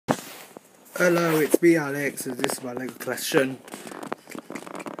Hello, it's me Alex, and this is my Lego collection.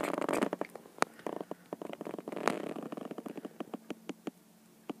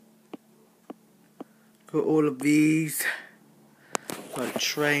 Got all of these. Got a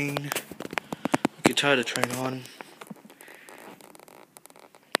train. You can turn the train on.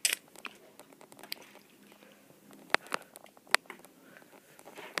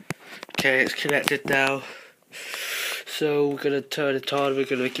 Okay, it's connected now. So we're gonna turn it on, we're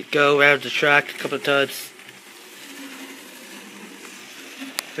gonna make it go around the track a couple of times.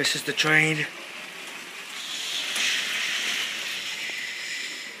 This is the train.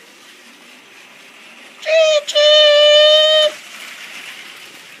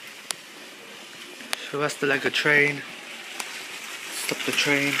 So that's the Lego train. Stop the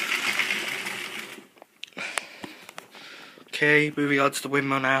train. Okay, moving on to the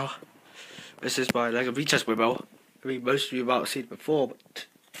windmill now. This is my Lego VTest windmill. I mean, most of you might have seen it before, but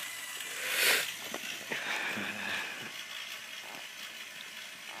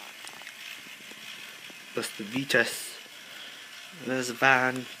that's the VTest. There's a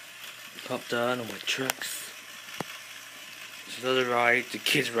van, top down on my trucks. There's another ride, the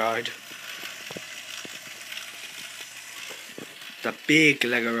kids ride. The big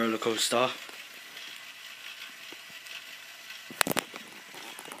Lego roller coaster.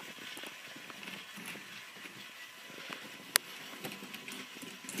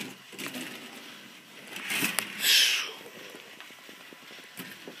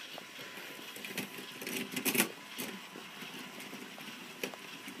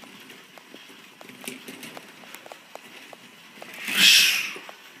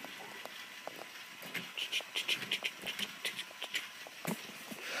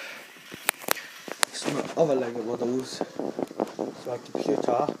 Some other Lego models. So my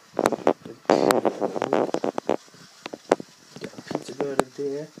computer. Get a pizza bird in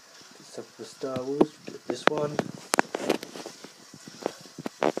there. Get some for Star Wars. Get this one.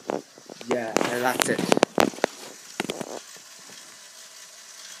 Yeah, and that's it.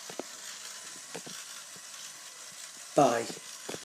 Bye.